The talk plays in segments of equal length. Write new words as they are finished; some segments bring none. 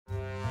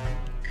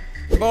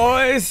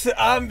Boys,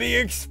 I'm the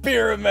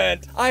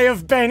experiment. I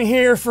have been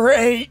here for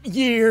 8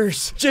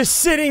 years. Just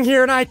sitting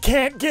here and I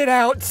can't get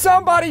out.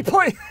 Somebody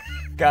please.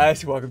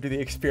 Guys, welcome to the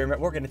experiment.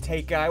 We're gonna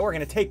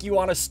take you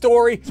on a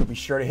story. So be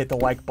sure to hit the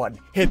like button,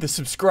 hit the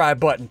subscribe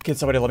button. Can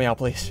somebody let me out,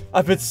 please?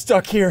 I've been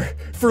stuck here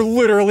for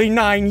literally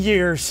 9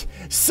 years.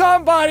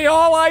 Somebody,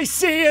 all I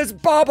see is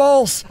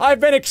bubbles. I've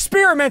been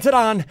experimented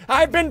on.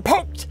 I've been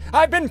poked.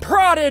 I've been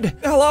prodded.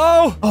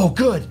 Hello? Oh,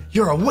 good.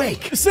 You're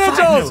awake. Sigils.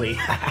 Finally.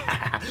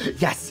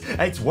 Yes,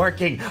 it's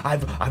working.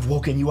 I've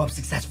woken you up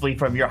successfully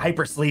from your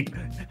hypersleep.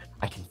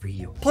 I can free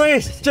you.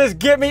 Please, just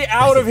get me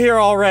out of here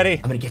already.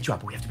 I'm gonna get you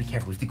up, but we have to be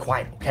careful. We have to be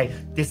quiet, okay?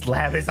 This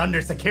lab is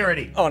under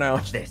security. Oh, no.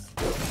 Watch this.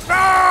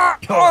 Ah!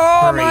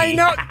 Oh, my free.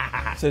 nose.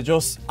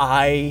 Sigils,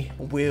 I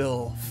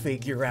will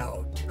figure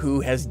out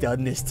who has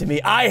done this to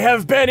me. I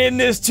have been in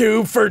this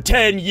tube for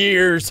 10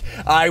 years.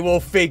 I will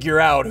figure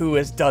out who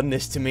has done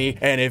this to me.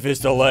 And if it's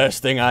the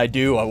last thing I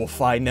do, I will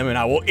find them and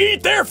I will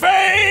eat their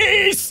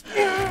face.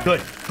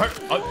 Good.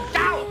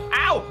 Ow!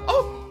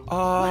 Ow!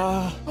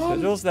 Oh!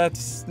 Sigils,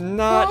 that's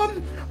not...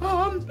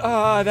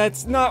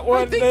 that's not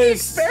what I think the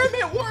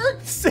experiment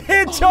worked.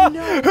 Sigils, Oh,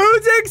 no.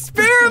 who's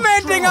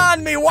experimenting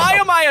on me? Why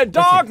am I a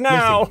dog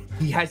now?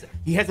 Listen,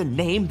 he has a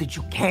name that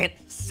you can't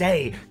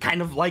say.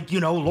 Kind of like, you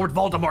know, Lord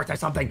Voldemort or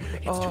something.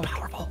 It's too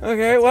powerful.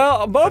 Okay,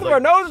 well, both of our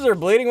noses are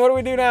bleeding. What do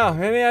we do now?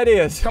 Any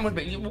ideas? Come with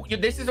me.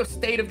 This is a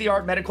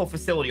state-of-the-art medical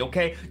facility,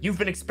 okay? You've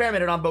been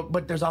experimented on,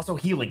 but there's also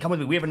healing. Come with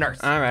me. We have a nurse.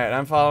 All right,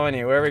 I'm following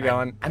you. Where are we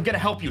going? I'm gonna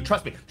help you.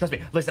 Trust me. Trust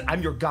me. Listen,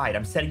 I'm your guide.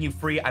 I'm setting you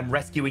free. I'm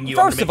rescuing you.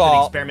 First I'm of gonna make sure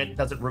all, the experiment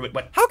doesn't ruin.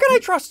 But how can I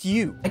trust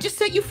you? I just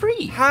set you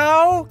free.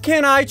 How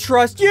can I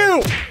trust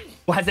you?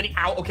 Well, has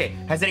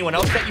anyone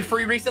else set you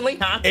free recently?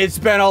 Huh? It's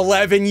been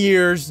 11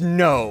 years.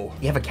 No.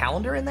 You have a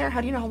calendar in there?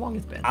 How do you know how long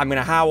it's been? I'm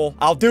gonna howl.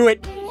 I'll do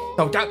it.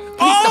 No, don't.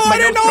 Oh, I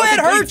didn't know that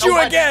hurt you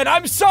again.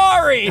 I'm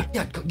sorry.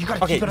 Yeah, you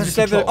gotta Okay, keep it you under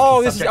said control. that. Oh,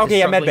 Keep this is subject okay.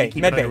 Yeah, struggling, medbay,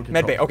 keep it under medbay,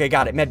 medbay. control. Okay,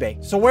 got it.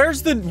 Medbay. So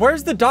where's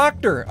the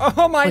doctor?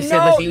 Oh my Listen,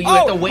 no. you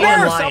have to wait in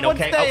nurse, line, Someone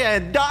okay? stay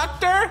in,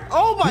 doctor.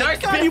 Oh my Nurse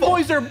God, you Biffle.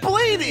 boys are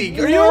bleeding.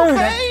 Are you Nurse-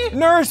 okay?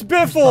 Nurse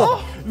Biffle.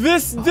 Oh.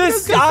 This, get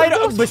I some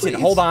don't, nose, listen, please.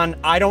 hold on.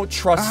 I don't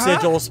trust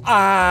Sigils.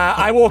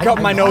 I woke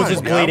up, my nose is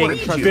God, bleeding. what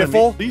are you doing?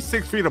 Biffle, These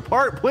 6 feet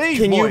apart, please.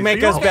 can you boys.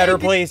 make Are us okay? better,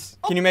 please?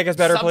 Can you make us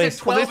better, Subject please?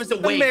 12 This is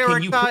awake.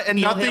 Can you America and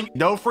heal nothing. him?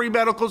 No free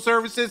medical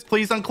services.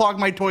 Please unclog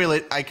my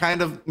toilet. I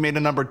kind of made a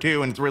number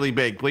 2 and it's really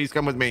big. Please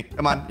come with me.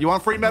 Come on. You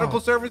want free medical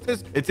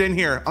services? It's in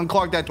here.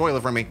 Unclog that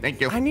toilet for me. Thank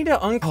you. I need to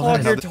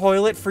unclog your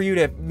toilet for you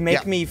to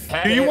make me.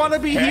 Do you want to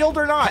be healed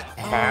or not?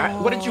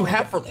 What did you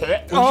have for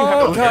pet?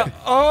 Oh god!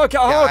 Oh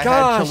god! Yeah, Oh I had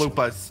gosh!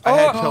 chalupas. I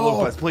had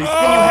chalupas. Please.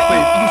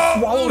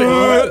 You swallowed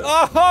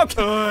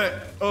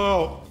it.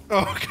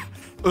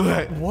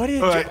 What did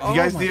you you?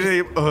 guys need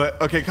any?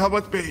 Okay, come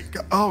with me.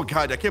 Oh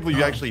God, I can't believe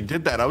you actually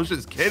did that. I was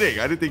just kidding.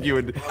 I didn't think you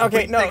would.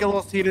 Okay, no. Take a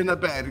little seat in the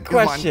bed.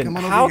 Question: Come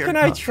on how over can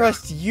here. I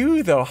trust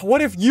you though?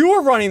 What if you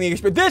were running the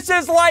experiment? This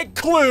is like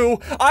Clue.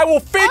 I will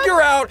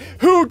figure out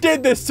who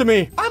did this to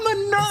me. I'm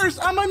a nurse.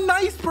 I'm a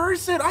nice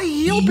person. I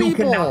heal You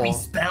people. cannot be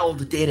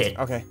spelled, did it?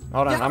 Okay,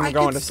 hold on. Yeah, I'm I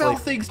going can to spell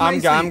sleep. things I'm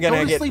nicely. gonna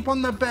Go to get. sleep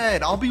on the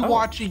bed. I'll be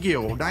watching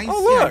you. Nice.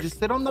 Oh, Yeah, look. just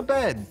sit on the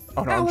bed.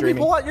 Oh, no, Yeah, I'm let dreaming.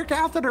 me pull out your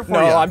catheter for No,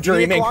 you. I'm You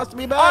need a dreaming.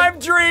 colostomy bag? I'm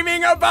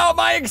dreaming about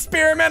my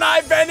experiment.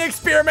 I've been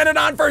experimented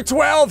on for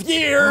 12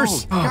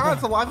 years. Oh, God,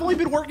 so I've only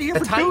been working here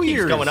The for time 2 keeps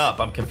years. going up.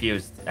 I'm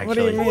confused, actually. What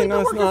do you I've mean? only No,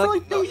 been it's working not. for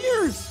like 2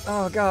 years.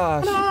 Oh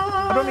gosh.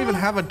 I don't even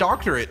have a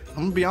doctorate. I'm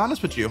gonna be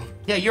honest with you.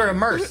 Yeah, you're a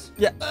nurse.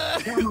 Yeah.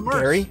 I'm a nurse.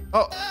 Gary?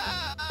 Oh,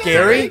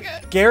 Gary?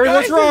 Gary,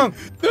 what's wrong?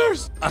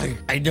 Nurse,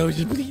 I know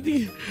you're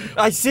bleeding.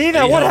 I see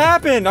that. What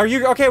happened? Are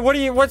you okay?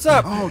 What's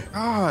up? oh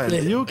God.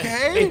 You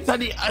Hey, okay?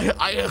 Sunday,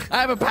 I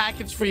have a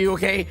package for you,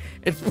 okay?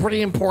 It's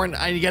pretty important.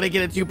 I gotta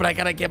get it to you, but I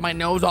gotta get my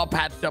nose all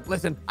patched up.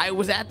 Listen, I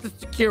was at the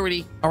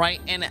security, all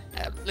right? And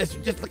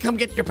listen, just come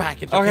get your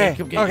package, okay?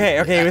 Come get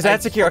Okay. Was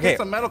that secure? Okay. Get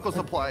some medical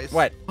supplies.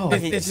 What?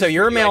 This So is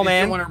you're a for you. I just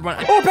mailman? didn't wanna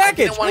run- Oh, I package.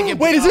 didn't wanna get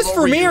Wait, is blood this all for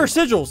over me you. or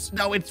Sigils?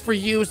 No, it's for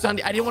you,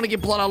 Sunday. I didn't want to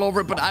get blood all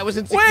over it, but I was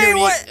in security.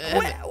 Wait,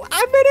 what?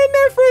 I've been in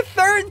there for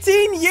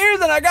 13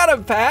 years and I got a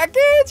package?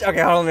 Okay,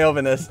 hold on, let me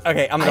open this.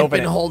 Okay, I'm gonna I've open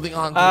been it. holding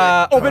on to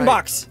it. Open All right.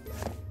 box.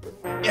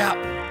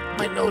 Yeah,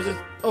 my nose is.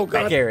 Oh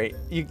God. Gary,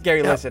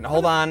 listen,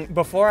 hold on.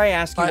 Before I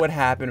ask you What? what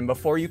happened and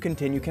before you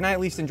continue, can I at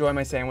least enjoy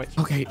my sandwich?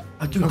 Okay.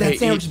 Dude, okay, that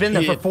sandwich has been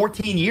there he- for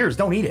 14 years.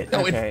 Don't eat it. No,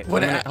 Okay, it's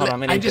what I'm gonna- hold on, I'm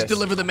gonna I eat just this.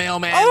 delivered the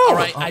mailman. Oh! All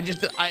right,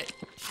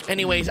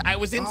 anyways, I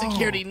was in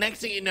security. Next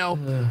thing you know,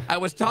 I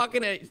was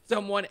talking to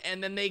someone,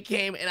 and then they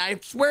came, and I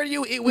swear to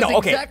you, it was No,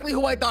 okay. exactly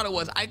who I thought it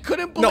was. I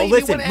couldn't No,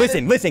 believe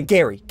listen,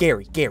 Gary.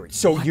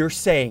 So you're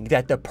saying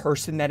that the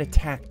person that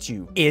attacked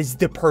you is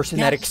the person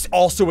that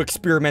also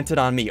experimented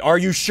on me. Are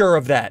you sure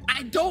of that?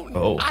 I don't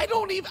Oh.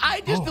 even.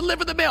 I just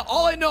delivered the mail.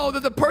 All I know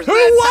that the person. Who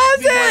that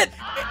attacked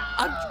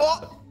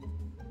was me it?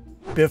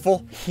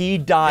 Biffle, he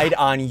died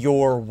on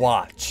your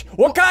watch.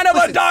 What kind of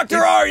a doctor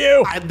are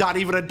you? I'm not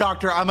even a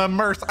doctor. I'm a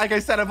nurse. Like I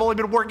said, I've only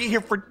been working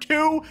here for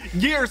 2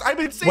 years. I've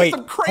been seeing Wait,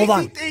 some hold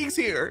on. crazy things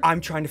here. I'm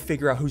trying to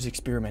figure out who's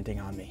experimenting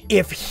on me.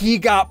 If he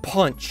got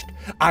punched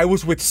I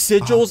was with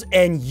Sigils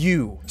and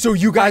you. So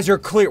you guys are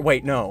clear.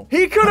 Wait, no.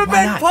 He could have Why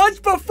been not?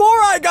 punched before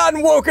I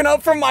gotten woken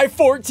up from my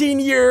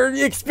 14-year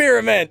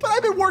experiment. But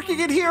I've been working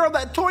in here on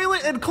that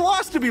toilet and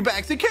colostomy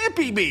bags. It can't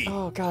be me.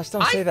 Oh gosh,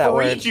 don't I say that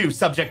word. freed you,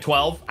 Subject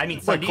 12. I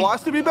mean, Like SSundee.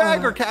 colostomy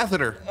bag or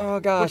catheter? Oh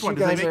gosh, Which one? you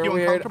Does it guys make are you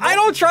weird. uncomfortable? I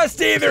don't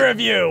trust either of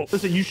you.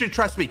 Listen, you should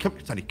trust me. Come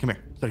here, Sonny. Come here.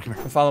 Sonny, come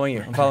here. I'm following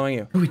you. I'm following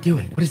you. What are we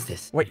doing? What is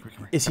this? Wait,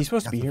 is he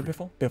supposed to be here,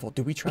 Biffle? Biffle,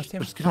 do we trust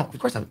him? Just get No, out. of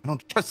course I'm. I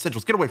don't trust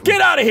Sigils. Get away from me.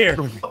 Get out of here!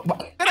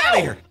 Get out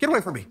of here. Get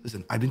away from me.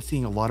 Listen, I've been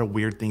seeing a lot of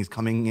weird things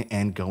coming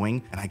and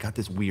going, and I got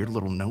this weird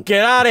little note.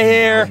 Get out of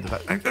here!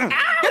 Get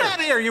out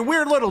of here, you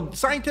weird little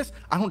scientist.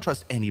 I don't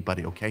trust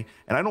anybody, okay?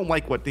 And I don't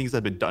like what things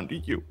have been done to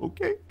you,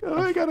 okay?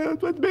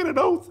 It's been an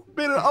oath.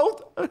 Been an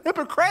oath. A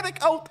Hippocratic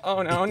oath.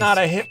 Oh no, not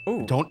a hit.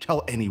 Ooh. Don't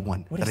tell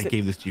anyone that I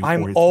gave this to you. or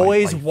I'm it's my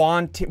always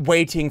life.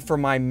 waiting for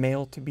my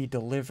mail to be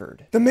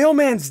delivered. The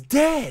mailman's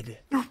dead.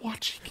 You're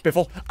watching.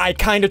 Biffle, I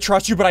kind of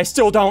trust you, but I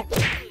still don't.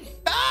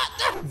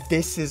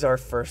 This is our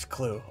first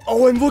clue.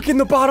 Oh, and look in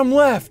the bottom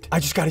left. I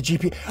just got a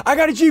GPS. I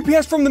got a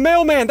GPS from the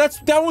mailman. That's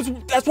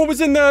what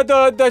was in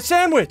the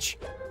sandwich.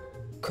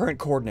 Current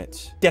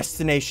coordinates.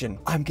 Destination.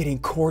 I'm getting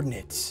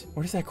coordinates.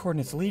 Where does that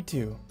coordinates lead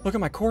to? Look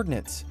at my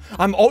coordinates.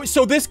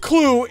 So this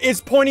clue is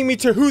pointing me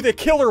to who the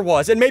killer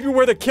was and maybe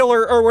where the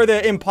killer or where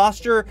the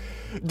imposter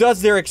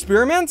does their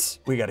experiments.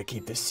 We gotta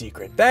keep this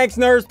secret. Thanks,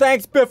 nurse.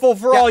 Thanks, Biffle,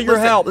 for all your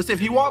help. Listen,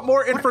 if you want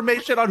more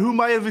information on who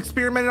might have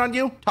experimented on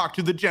you, talk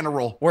to the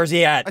general. Where's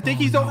he at? I think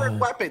he's over at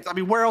weapons. I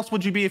mean, where else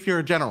would you be if you're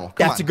a general?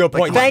 Come That's on. a good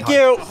point. Like, Thank come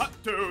on,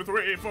 you. 1, 2,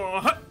 3, 4.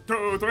 1,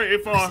 2, 3,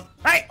 4.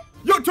 Hey,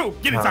 you two,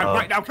 get inside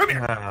right now. Come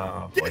here.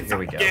 Oh, Get boy, inside. here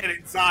we go. Get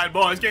inside,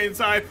 boys. Get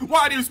inside.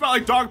 Why do you smell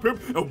like dog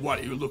poop? And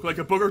why do you look like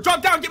a booger?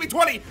 Drop down. Give me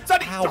 20.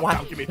 Sonny, Ow, drop why-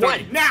 down. Give me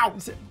 30. What? Now.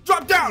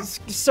 Drop down.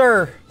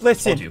 Sir,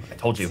 listen. I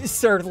told you.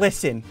 Sir,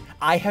 listen.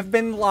 I have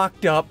been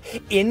locked up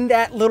in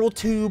that little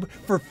tube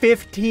for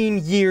 15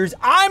 years.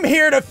 I'm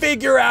here to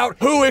figure out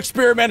who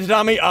experimented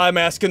on me. I'm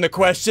asking the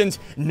questions,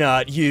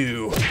 not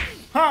you.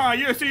 Huh,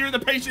 so you're the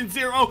patient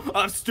zero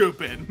of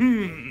stupid.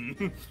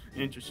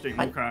 Interesting.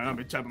 Okay, I'll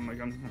be tapping my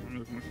gun.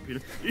 My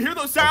computer. You hear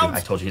those sounds? I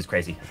told you he's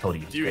crazy. I told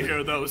you. Do you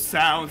hear those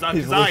sounds? He's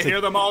Because I losing-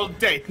 hear them all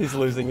day. He's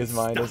losing his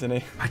mind, isn't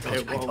he? I told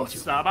It you. I won't told you.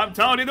 stop. I'm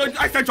telling you.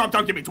 I said drop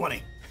down. Give me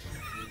 20.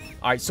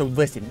 All right, so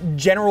listen,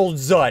 General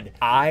Zud,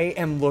 I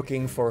am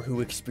looking for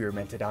who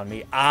experimented on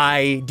me.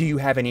 Do you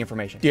have any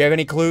information? Do you have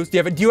any clues? Do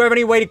you have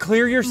any way to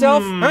clear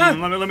yourself? Huh?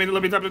 Let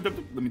me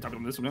type it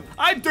on this one.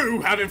 I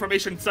do have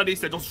information. Sunday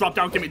said just drop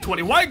down. Give me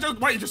 20. Why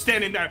are you just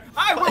standing there?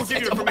 I will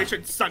give you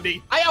information,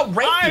 Sunday. I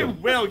outraped you. I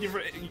will give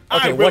you.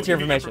 Okay, what's your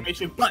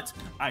information? But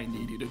I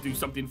need you to do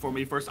something for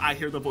me first. I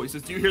hear the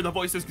voices. Do you hear the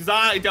voices? Because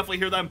I definitely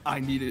hear them. I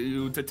need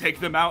you to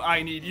take them out.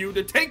 I need you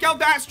to take out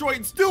the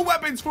asteroids, do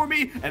weapons for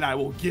me, and I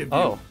will give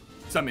you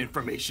some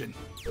information.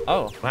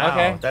 Oh, Wow,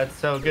 okay. that's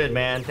so good,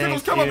 man.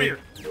 Thanks, Come over dude.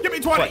 here. Give me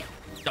 20.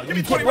 Give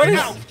me 20 What right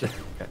is-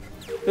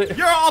 now.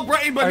 You're all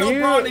brain, but no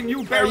brawn, and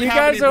you Are barely you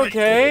have guys any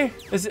brain. okay?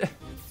 Is it?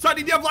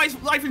 Sonny, do you have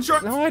life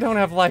insurance? No, I don't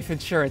have life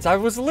insurance. I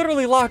was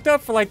literally locked up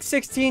for like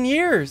 16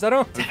 years. I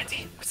don't. 17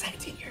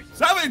 years.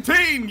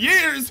 17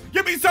 years?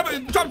 Give me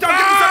 7. Drop down. Give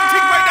me 17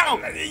 right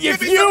now.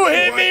 If you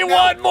hit me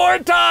one more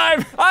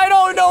time, I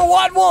don't know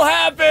what will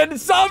happen.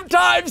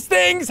 Sometimes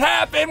things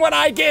happen when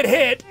I get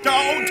hit.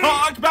 Don't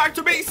talk back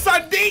to me,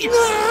 Sunday.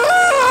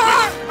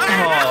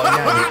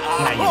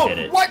 now you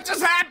did it. What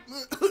just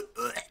happened?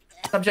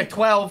 Subject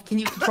 12, can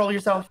you control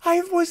yourself?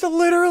 I was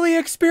literally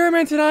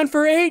experimented on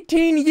for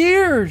 18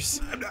 years.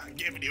 I'm not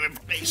giving you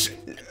information.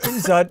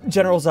 Zud,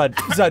 General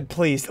Zud,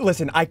 please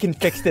listen. I can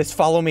fix this.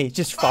 Follow me.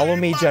 Just follow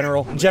me,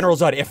 General. General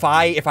Zud, if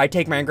I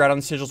take my anger out on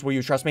the sigils, will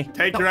you trust me?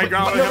 Take your anger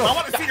out of him. I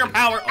want to see your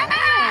power.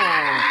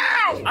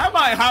 I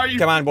might hire you.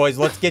 Come on, boys.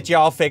 Let's get you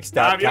all fixed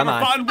up. Have you Come ever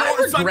on. fought in war, I'm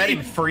regretting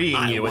Sunday?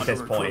 freeing you I at this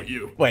wanna recruit point.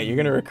 You. Wait, you're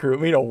gonna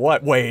recruit me to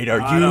what? Wait, are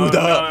I you don't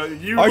the?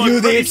 know. Are look you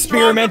the pretty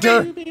strong to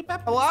experimenter? me.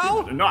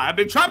 Hello? No, I've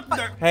been trapped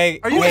there. Hey,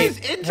 Are you wait, guys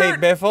hey,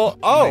 injured? Biffle.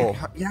 Oh,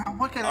 Yeah,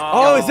 what kind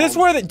oh, is this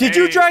where the? Did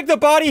you hey. drag the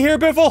body here,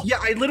 Biffle? Yeah,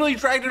 I literally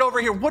dragged it over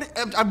here.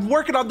 I'm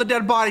working on the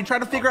dead body, trying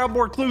to figure out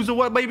more clues of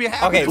what maybe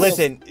happened. Okay, to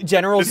listen,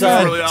 General This is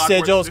Zud, really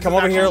awkward. sigils, This come is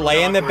over here, actually lay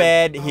really in the awkward.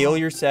 bed, heal Get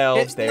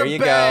yourselves. in There the you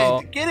bed.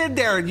 go. Get in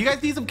there. You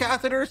guys need some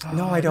catheters?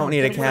 No, I don't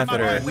need a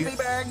catheter. Maybe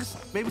bags.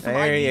 Maybe some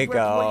There IV you strips.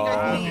 What do you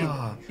guys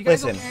go. need? You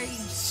guys Listen, okay?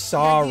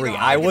 sorry,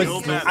 I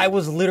Bill.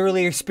 was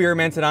literally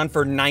experimented on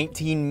for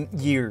 19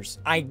 years.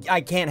 I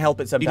can't help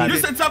it You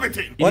sometimes. said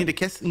 17. You need a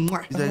kiss?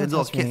 Mwah. He's a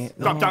little kiss.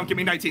 Drop down. Give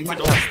me 19. No,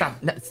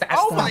 stop. No, stop.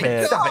 Oh stop my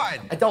it. Stop God.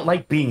 it. I don't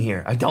like being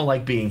here. I don't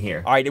like being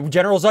here. All right,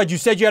 General Zud, you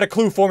said you had a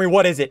clue for me.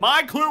 What is it?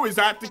 My clue is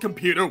at the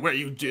computer where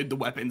you did the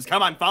weapons.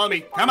 Come on, follow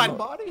me. Come on.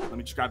 Body? Let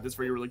me just grab this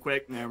for you really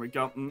quick. There we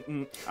go.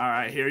 All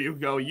right, here you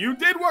go. You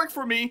did work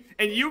for me,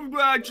 and you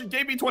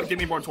gave me 20. Give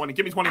me more 20.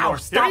 Give me 20 Ow, more.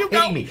 stop Here you go.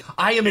 hitting me.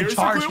 I am in Here's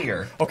the charge clue.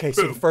 here. Okay,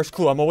 so Boom. the first First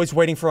clue, I'm always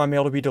waiting for my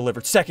mail to be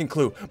delivered. Second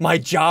clue, my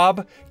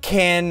job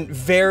can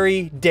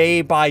vary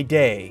day by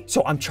day.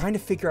 So I'm trying to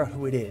figure out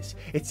who it is.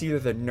 It's either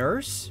the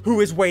nurse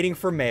who is waiting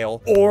for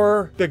mail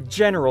or the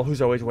general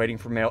who's always waiting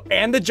for mail.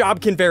 And the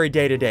job can vary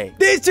day to day.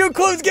 These 2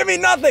 clues give me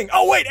nothing.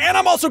 Oh wait, and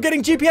I'm also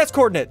getting GPS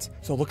coordinates.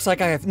 So it looks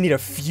like I need a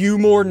few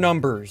more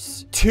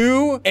numbers.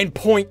 2 and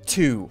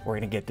 0.2. We're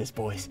gonna get this,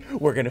 boys.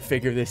 We're gonna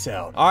figure this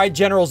out. All right,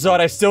 General Zud,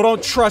 I still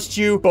don't trust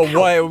you, but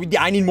what?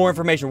 I need more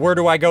information. Where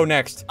do I go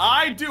next?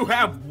 I do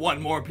have one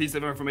more piece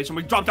of information.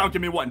 We drop down.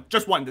 Give me one.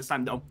 Just one this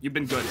time, though. You've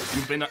been good.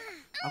 You've been.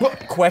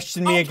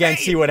 Question me again.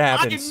 See what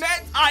happens.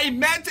 I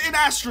met an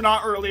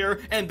astronaut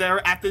earlier, and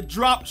they're at the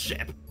drop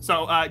ship.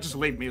 So just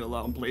leave me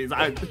alone, please.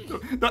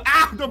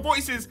 The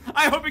voices.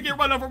 I hope you get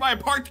run over by a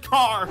parked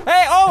car.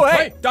 Hey,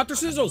 Hey, Dr.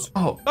 Sizzles.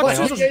 Oh, Dr. what?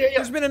 Sizzles,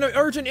 there's been an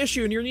urgent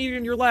issue and you're needed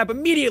in your lab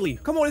immediately.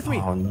 Come on with me.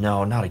 Oh,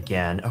 no, not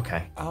again.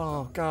 Okay.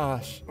 Oh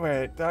gosh.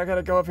 Wait, I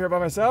gotta go up here by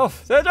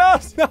myself.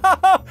 Sigils!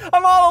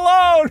 I'm all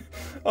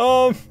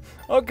alone.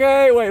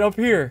 Okay, wait, up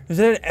here. Is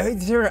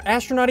there an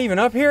astronaut even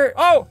up here?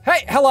 Oh,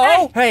 hey,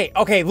 hello. Hey,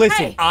 okay,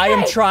 listen. I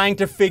am trying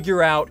to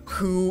figure out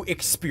who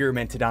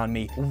experimented on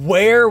me.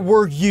 Where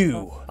were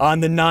you on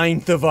the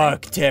 9th of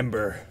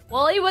October?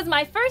 Well, it was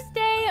my first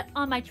day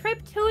on my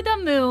trip to the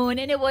moon,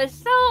 and it was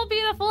so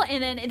beautiful.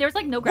 And then there was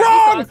like no gravity,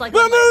 so I was like, the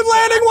moon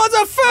landing was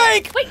a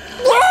fake! Wait,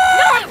 no,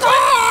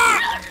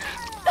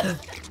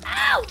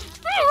 ow!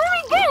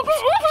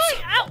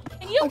 Ow!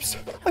 And you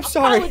I'm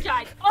sorry.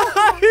 apologize.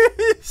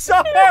 I'm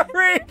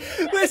sorry.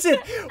 Listen,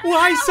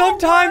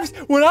 sometimes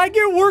when I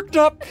get worked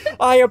up,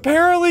 I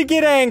apparently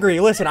get angry.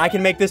 Listen, I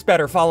can make this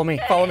better. Follow me.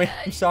 Follow me.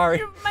 I'm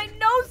sorry. My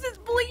nose is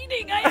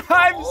bleeding.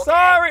 I'm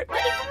sorry.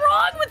 What is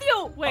wrong with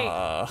you?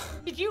 Wait.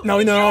 Did you?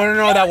 No,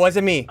 that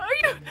wasn't me.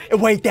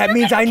 Wait, that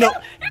means I know.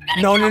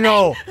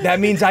 No. That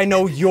means I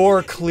know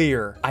you're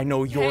clear. I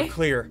know you're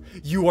clear.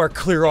 You are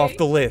clear off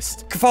the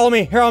list. Follow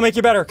me. Here, I'll make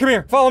you better. Come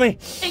here. Follow me.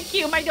 Thank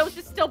you. My nose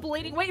is still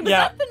bleeding. Wait, was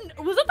that the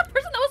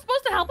person that was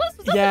supposed to help us?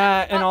 Was that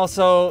Yeah, and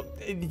also,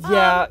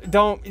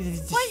 don't.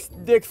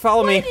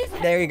 Follow me.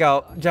 There you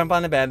go. Jump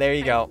on the bed. There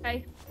you go.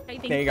 Okay,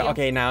 thank There you go.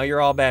 Okay, now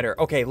you're all better.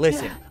 Okay,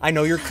 listen. I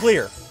know you're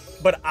clear,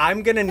 but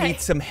I'm gonna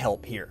need some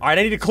help here. All right,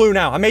 I need a clue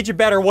now. I made you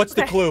better. What's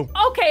the clue?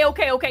 Okay.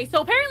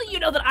 So apparently you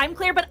know that I'm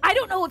clear, but I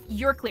don't know if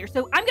you're clear.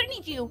 So I'm gonna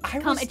need you to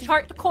come and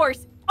chart the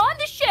course on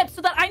the ship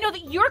so that I know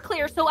that you're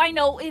clear, so I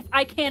know if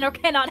I can or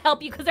cannot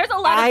help you, because there's a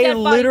lot of dead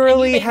bodies. I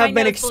literally have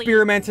been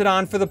experimented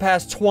on for the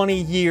past 20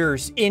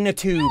 years in a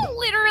tube. You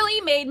literally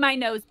made my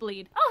nose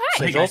bleed. Oh,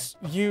 hey. Sigils,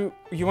 you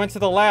went to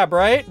the lab,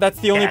 right? That's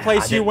the only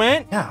place you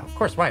went? Yeah, of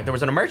course. Why? There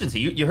was an emergency.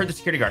 You heard the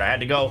security guard. I had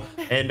to go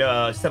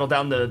and settle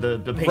down the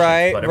patients.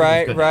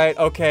 Right.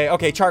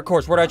 Okay. Chart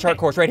course. Where do I chart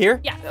course? Right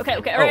here? Yeah. Okay.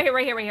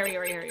 Right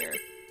here.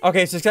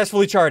 Okay,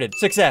 successfully charted.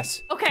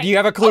 Success. Okay. Do you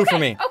have a clue for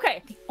me?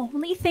 Okay. The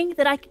only thing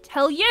that I can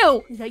tell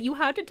you is that you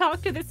have to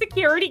talk to the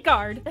security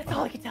guard. That's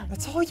all I can tell you.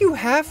 That's all you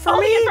have for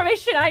all me? the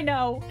information I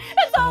know.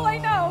 That's all I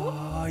know.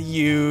 Oh,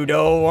 you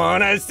don't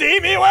want to see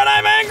me when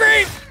I'm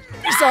angry.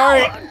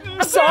 Sorry.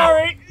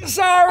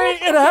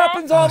 It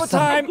happens all the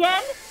time.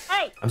 Again?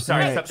 Hey. I'm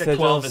sorry, Right, subject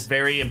 12 is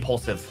very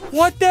impulsive.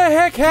 What the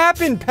heck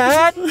happened,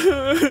 Pat?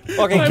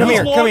 Okay, come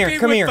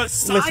here. The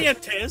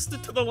scientist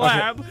to the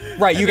lab.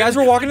 Right, you guys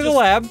were walking to the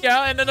lab.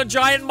 Yeah, and then a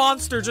giant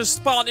monster just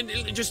spawned and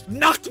it just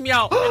knocked me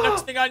out. And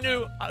next thing I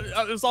knew,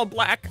 it was all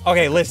black.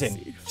 Okay,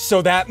 listen.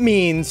 So that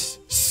means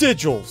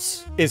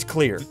Sigils is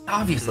clear.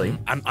 Obviously.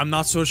 I'm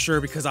not so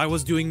sure because I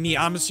was doing me.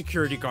 I'm a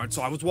security guard,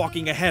 so I was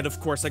walking ahead, of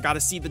course. I got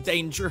to see the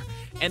danger.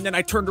 And then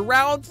I turned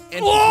around and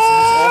he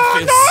was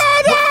in his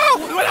office.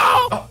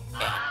 No!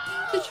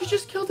 Did you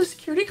just kill the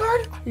security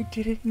guard? I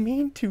didn't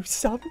mean to.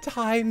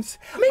 Sometimes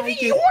Maybe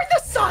you're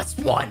the sus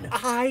one.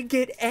 I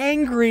get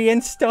angry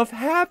and stuff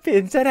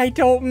happens and I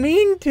don't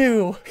mean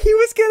to. He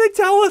was gonna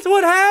tell us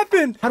what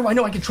happened. How do I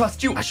know I can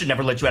trust you? I should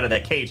never let you out of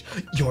that cage.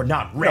 You're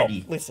not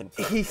ready. No, listen.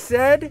 He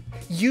said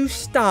you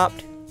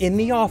stopped in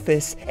the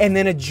office and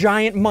then a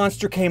giant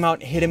monster came out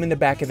and hit him in the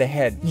back of the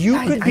head. You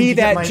could be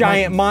that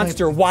giant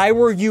monster. Why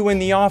were you in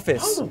the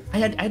office? Oh, I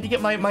had to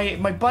get my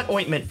butt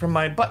ointment from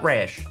my butt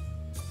rash.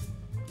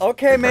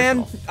 Okay,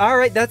 man. All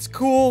right, that's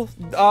cool.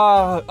 You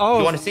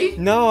want to see?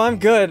 No, I'm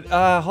good.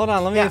 Hold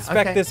on. Let me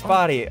inspect okay. this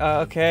body.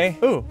 Okay.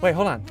 Ooh, wait,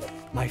 hold on.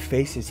 My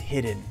face is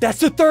hidden. That's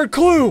the third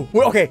clue.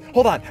 Well, okay,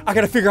 hold on. I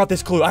gotta figure out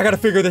this clue. I gotta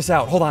figure this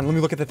out. Hold on. Let me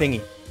look at the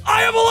thingy.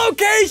 I have a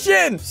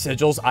location!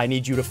 Sigils, I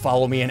need you to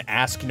follow me and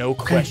ask no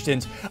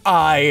questions.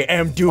 I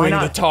am doing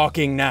the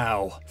talking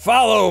now.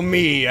 Follow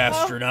me,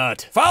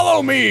 astronaut.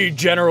 Follow me,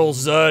 General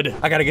Zud.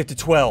 I gotta get to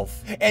 12.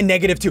 And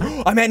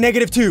 -2. I'm at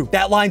 -2.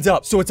 That lines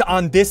up. So it's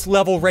on this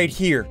level right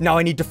here. Now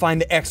I need to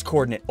find the X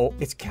coordinate. Oh,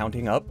 it's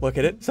counting up. Look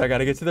at it. So I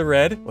gotta get to the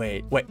red.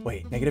 Wait.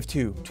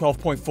 -2.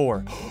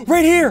 12.4.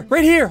 Right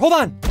here. Hold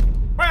on.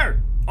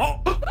 Where?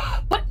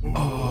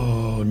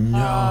 Oh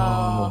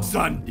no.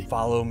 SSundee.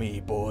 Follow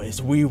me,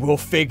 boys. We will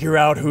figure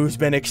out who's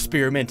been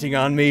experimenting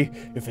on me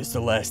if it's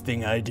the last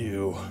thing I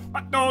do.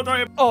 No,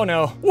 Dave. Oh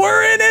no.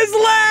 We're in his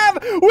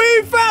lab!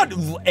 We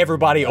found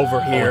everybody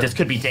over here. This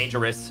could be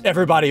dangerous.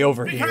 Everybody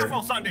over Be here.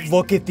 careful, SSundee.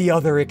 Look at the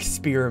other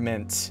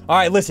experiments. All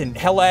right, listen,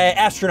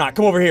 astronaut,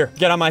 come over here.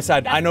 Get on my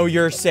side. I know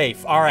you're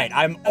safe. All right,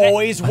 I'm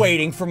always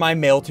waiting for my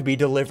mail to be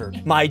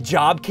delivered. My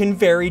job can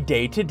vary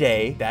day to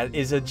day. That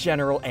is a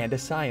general and a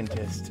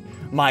scientist.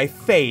 My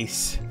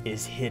face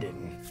is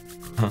hidden.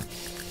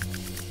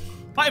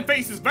 My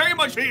face is very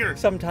much here.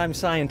 Sometimes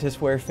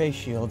scientists wear face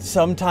shields.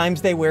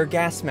 Sometimes they wear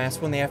gas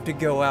masks when they have to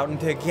go out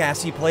into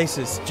gassy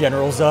places.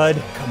 General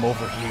Zud, come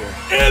over here.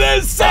 It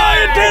is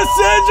Scientist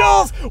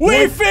Sigils!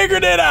 We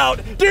figured it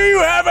out! Do you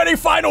have any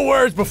final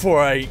words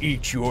before I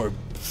eat your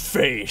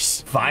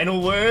face?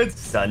 Final words?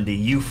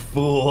 SSundee, you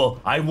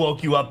fool. I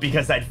woke you up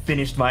because I'd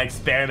finished my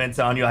experiments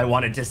on you. I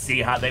wanted to see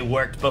how they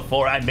worked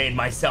before I made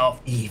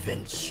myself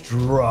even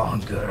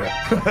stronger.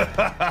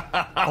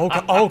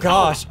 Oh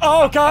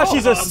gosh,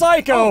 he's a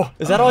psycho!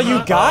 Is that all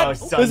you got?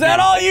 SSundee. Is that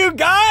all you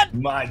got?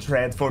 My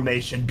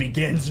transformation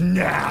begins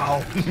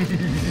now.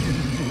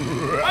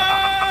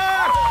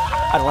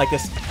 I don't like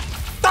this.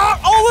 Stop!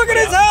 Oh, look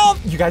at his health!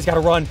 You guys gotta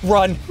run,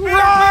 run, run!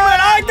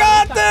 I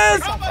got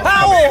this!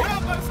 Ow!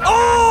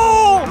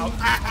 Oh!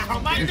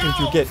 That's what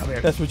you get.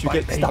 That's what you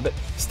get. Stop it.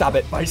 Stop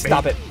it.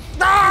 Stop it.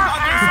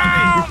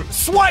 Ah!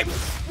 Swipe!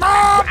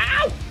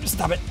 Ah!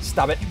 Stop it.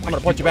 Stop it. I'm gonna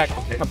punch you back.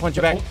 I'm gonna punch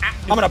you back.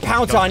 I'm gonna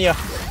pounce on you.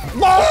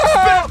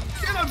 Ah!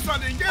 Get him,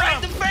 SSundee.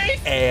 Get him.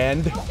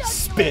 And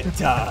spit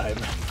time.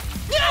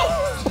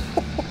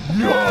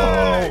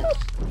 No!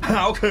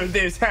 How could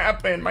this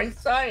happen? My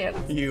science.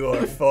 You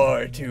are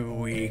far too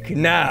weak.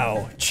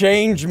 Now,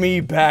 change me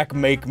back,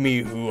 make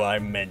me who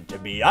I'm meant to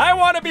be. I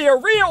want to be a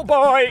real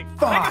boy.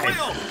 Fine,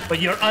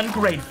 but you're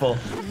ungrateful.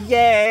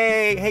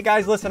 Yay! Hey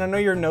guys, listen, I know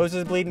your nose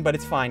is bleeding, but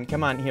it's fine.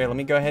 Come on, here, let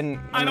me go ahead and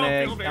I'm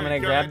gonna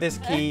grab this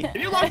key. Can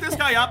you lock this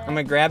guy up? I'm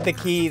gonna grab the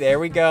key. There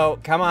we go.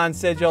 Come on,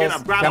 Sigils. Get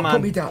him, grab Come him. on.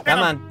 Put me down. Come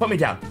on. Put me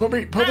down. Put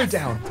me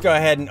down. Let's go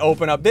ahead and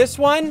open up this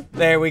one.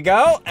 There we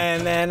go.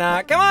 And then,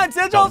 come on,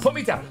 Sigils. Put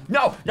me down.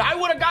 No, I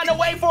would have gotten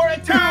away for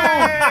it too.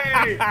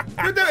 Hey!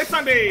 You did it,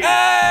 SSundee.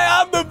 Hey,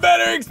 I'm the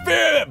better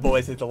experiment.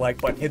 Boys, hit the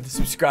like button, hit the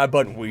subscribe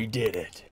button. We did it.